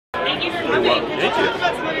Thank you for coming. Thank you. Talk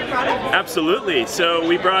about some of your products. Absolutely. So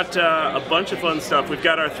we brought a bunch of fun stuff. We've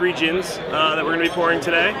got our 3 gins that we're going to be pouring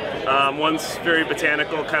today. One's very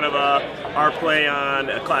botanical, kind of our play on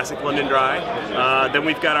a classic London Dry. Then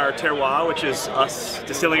we've got our terroir, which is us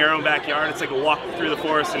distilling our own backyard. It's like a walk through the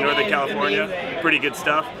forest in Northern California. Amazing. Pretty good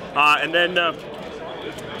stuff. And then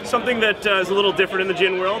something that is a little different in the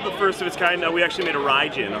gin world, the first of its kind. We actually made a rye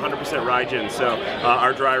gin, 100% rye gin. So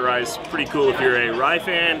our dry rye is pretty cool if you're a rye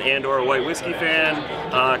fan and or a white whiskey fan.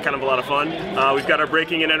 Kind of a lot of fun. We've got our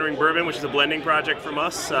breaking and entering bourbon, which is a blending project from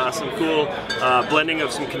us. Some cool blending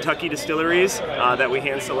of some Kentucky distilleries that we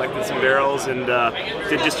hand selected some barrels and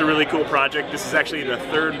did just a really cool project. This is actually the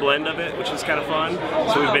 3rd blend of it, which is kind of fun.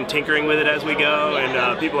 So we've been tinkering with it as we go,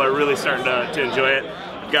 and people are really starting to enjoy it.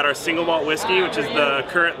 We've got our single malt whiskey, which is the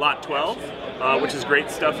current lot 12, which is great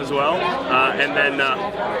stuff as well. And then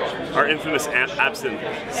our infamous absinthe.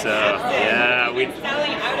 So yeah, we've been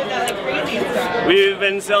selling out of that like crazy stuff. We've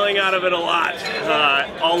been selling out of it a lot,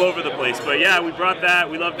 all over the place. But yeah, we brought that.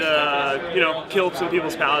 We love to, you know, kill some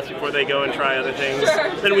people's palates before they go and try other things.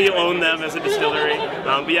 Then we own them as a distillery.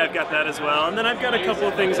 But yeah, I've got that as well. And then I've got a couple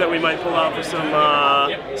of things that we might pull out for some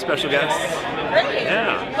special guests. Great.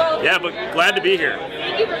 Yeah. Well, yeah, but glad to be here.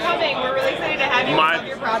 Thank you for coming. We're really excited to have you. Love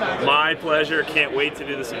your product. My pleasure. Can't wait to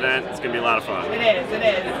do this event. It's going to be a lot of fun. It is. It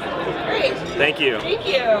is. Great. Thank you. Thank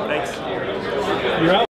you. Thanks. You're out.